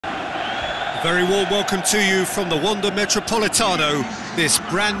Very warm welcome to you from the Wanda Metropolitano, this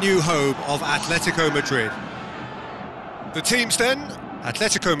brand new home of Atletico Madrid. The teams then,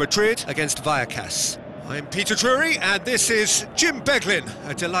 Atletico Madrid against Vallecano. I'm Peter Drury and this is Jim Beglin.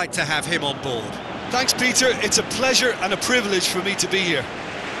 A delight to have him on board. Thanks, Peter. It's a pleasure and a privilege for me to be here.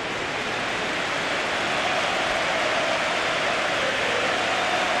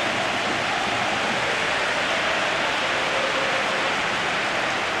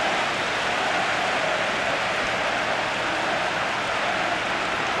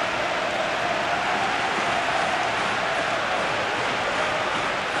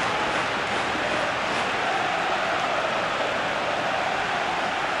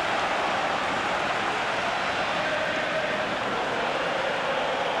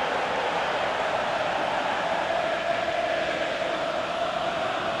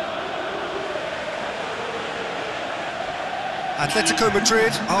 Atletico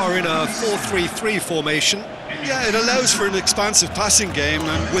Madrid are in a 4-3-3 formation. Yeah, it allows for an expansive passing game,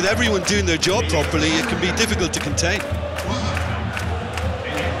 and with everyone doing their job properly, it can be difficult to contain.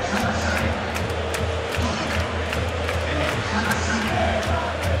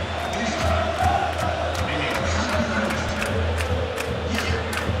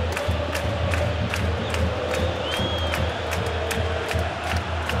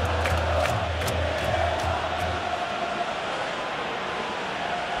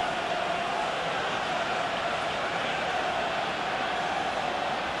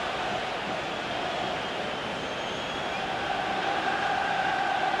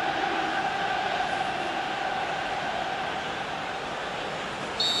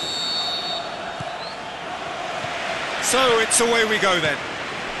 So it's away we go then.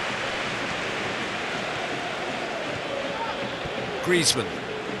 Griezmann.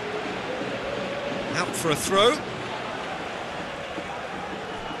 Out for a throw.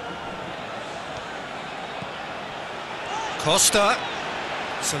 Costa.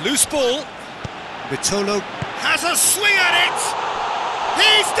 It's a loose ball. Vitolo has a swing at it!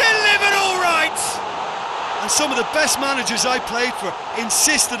 He's delivered all right! And some of the best managers I played for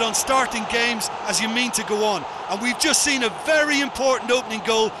insisted on starting games as you mean to go on. And we've just seen a very important opening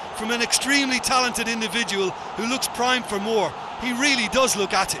goal from an extremely talented individual who looks primed for more. He really does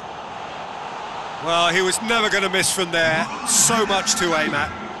look at it. Well, he was never going to miss from there. So much to aim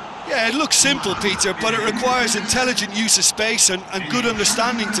at. Yeah, it looks simple, Peter, but it requires intelligent use of space and good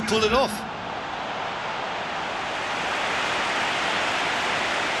understanding to pull it off.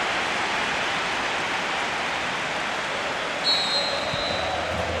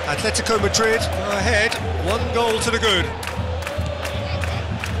 Atletico Madrid go ahead, 1 goal to the good.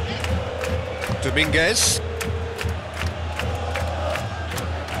 Dominguez.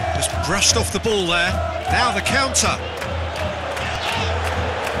 Just brushed off the ball there. Now the counter.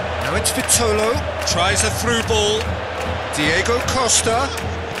 Now it's Vitolo, tries a through ball. Diego Costa.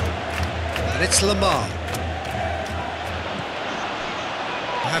 And it's Lamar.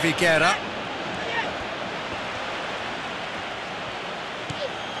 Javi Guerra.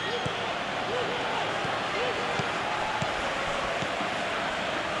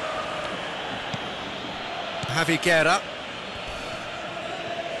 Javi Guerra.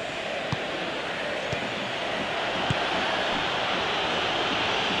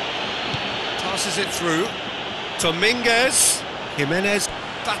 Passes it through. Dominguez. Jimenez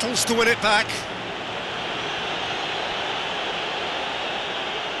battles to win it back.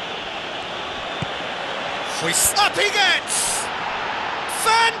 Hoist up he gets!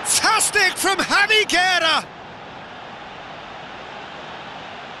 Fantastic from Javi Guerra!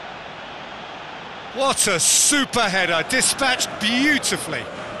 What a super header, dispatched beautifully.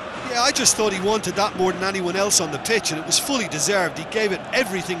 Yeah, I just thought he wanted that more than anyone else on the pitch, and it was fully deserved. He gave it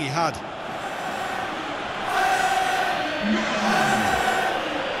everything he had.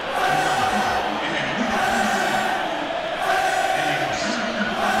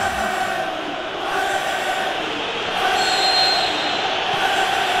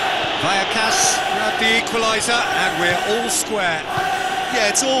 Vallecano grabbed the equaliser, and we're all square. Yeah,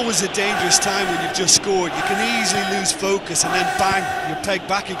 it's always a dangerous time when you've just scored. You can easily lose focus and then bang, you're pegged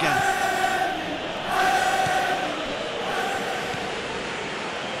back again.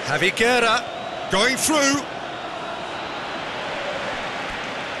 Javi Guerra going through.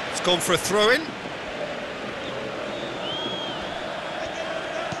 It's gone for a throw-in.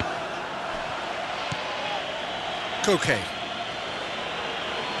 Koke.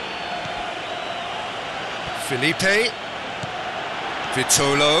 Felipe.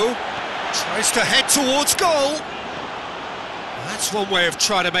 Vitolo tries to head towards goal. That's one way of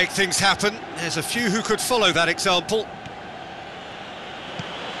trying to make things happen. There's a few who could follow that example.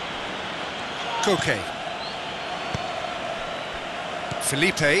 Koke.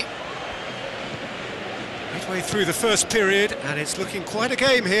 Felipe. Midway through the first period, and it's looking quite a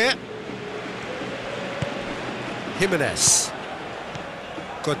game here. Jimenez.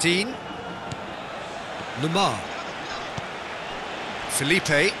 Godin. Lemar.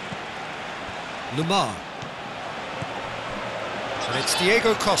 Felipe. Lemar. And it's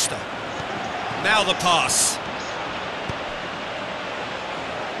Diego Costa. Now the pass.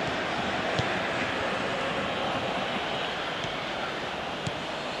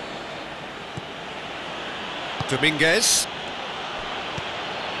 Dominguez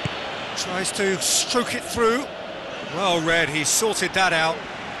tries to stroke it through. Well read, he sorted that out.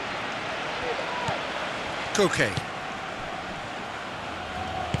 Koke.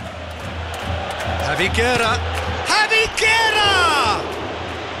 Javi Guerra. Javi Guerra!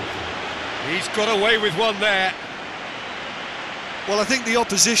 He's got away with one there. Well, I think the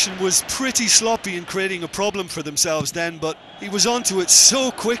opposition was pretty sloppy in creating a problem for themselves then, but he was onto it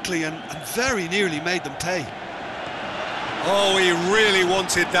so quickly and very nearly made them pay. Oh, he really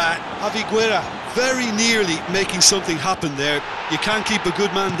wanted that. Javi Guerra very nearly making something happen there. You can't keep a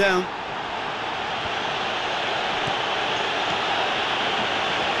good man down.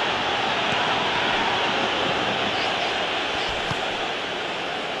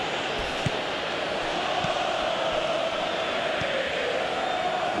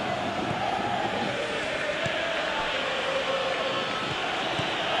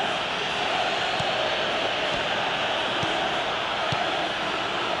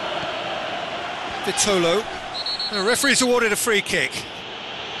 Vitolo. The referee's awarded a free kick.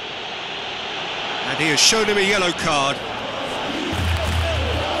 And he has shown him a yellow card.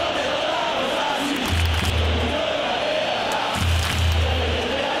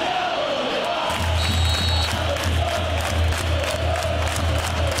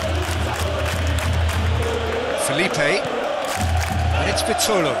 Felipe. And it's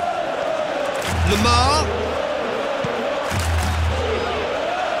Vitolo. Lemar.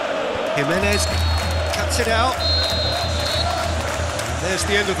 Jimenez cuts it out. And there's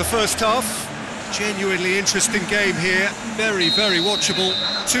the end of the first half. Genuinely interesting game here. Very, very watchable.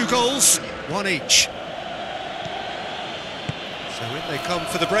 2 goals, 1 each. So in they come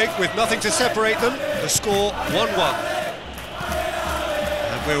for the break with nothing to separate them. The score 1-1.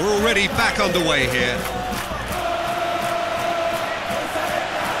 And we're already back underway here.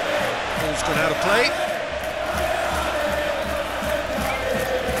 Ball's gone out of play.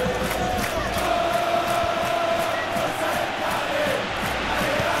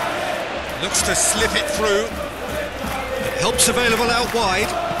 Looks to slip it through. Help's available out wide.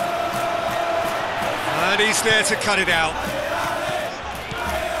 And he's there to cut it out.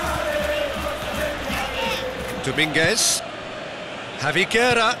 Dominguez. Javi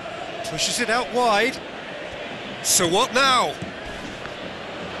Guerra pushes it out wide. So what now?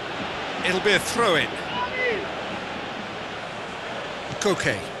 It'll be a throw-in.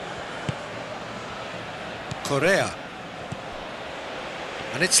 Koke. Correa.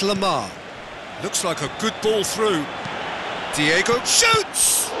 And it's Lemar. Looks like a good ball through. Diego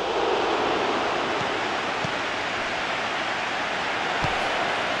shoots!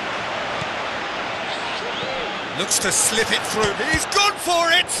 Looks to slip it through. He's gone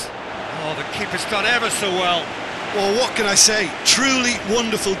for it! Oh, the keeper's done ever so well. Well, what can I say? Truly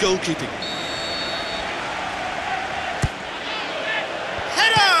wonderful goalkeeping.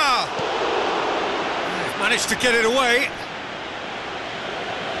 Header! They've managed to get it away.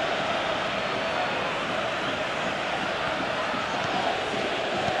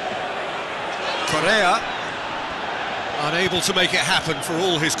 Correa, unable to make it happen for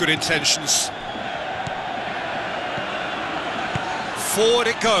all his good intentions. Forward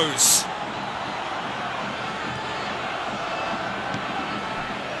it goes.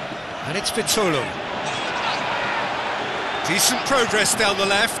 And it's Vitolo. Decent progress down the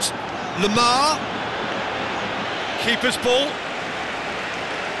left. Lemar. Keeper's ball.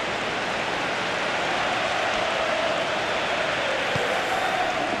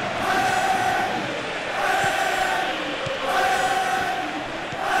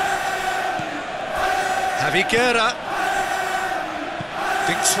 Javi Guerra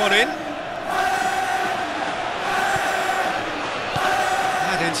dinks one in.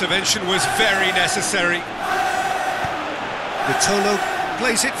 That intervention was very necessary. Vitolo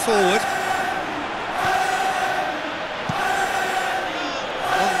plays it forward.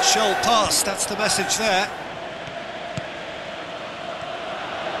 One shall pass, that's the message there.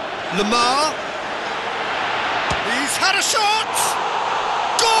 Lemar. He's had a shot!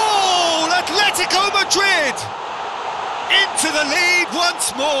 Goal! Atletico Madrid into the lead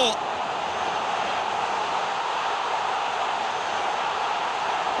once more.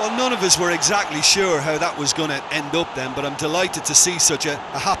 Well, none of us were exactly sure how that was going to end up then, but I'm delighted to see such a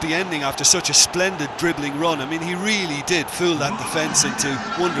happy ending after such a splendid dribbling run. I mean, he really did fool that defence into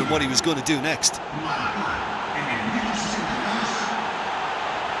wondering what he was going to do next.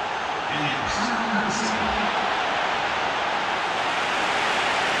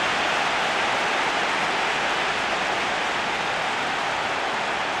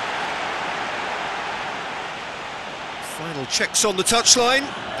 Final checks on the touchline,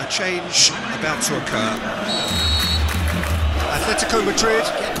 a change about to occur. Atletico Madrid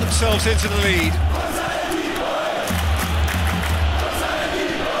get themselves into the lead.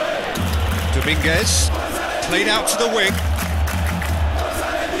 Dominguez, played out to the wing.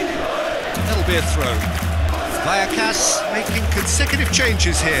 That'll be a throw. Vallecano making consecutive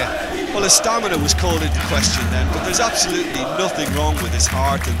changes here. Well, his stamina was called into question then, but there's absolutely nothing wrong with his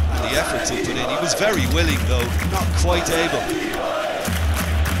heart and the efforts he put in. He was very willing, though, not quite able.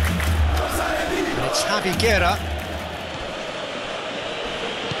 And it's Javi Guerra.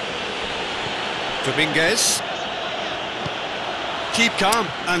 Dominguez. Keep calm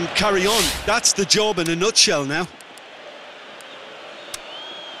and carry on. That's the job in a nutshell now.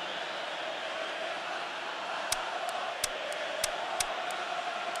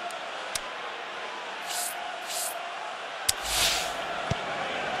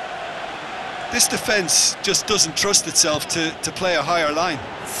 This defence just doesn't trust itself to play a higher line.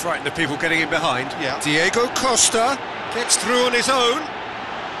 Frighten the people getting in behind. Yeah. Diego Costa gets through on his own.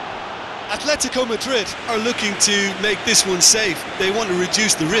 Atletico Madrid are looking to make this one safe. They want to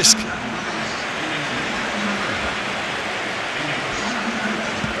reduce the risk.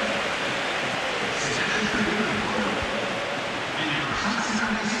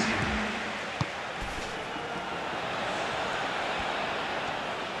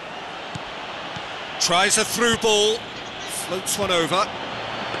 Tries a through ball, floats one over.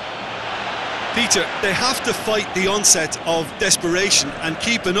 Peter, they have to fight the onset of desperation and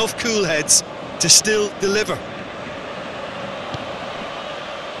keep enough cool heads to still deliver.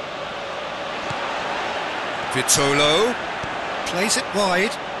 Vitolo plays it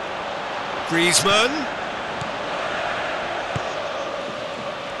wide. Griezmann.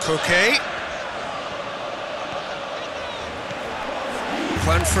 Coque.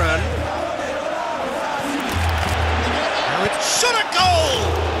 Juanfran. Now it's shot a goal!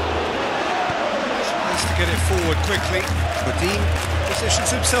 Tries to get it forward quickly. Modine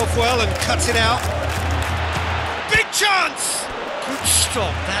positions himself well and cuts it out. Big chance! Good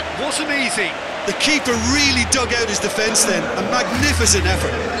stop, that wasn't easy. The keeper really dug out his defence then. A magnificent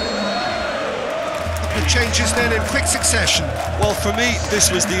effort. The changes then in quick succession. Well, for me, this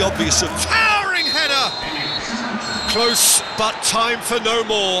was the obvious... Towering header! Close, but time for no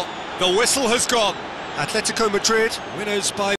more. The whistle has gone. Atletico Madrid, winners by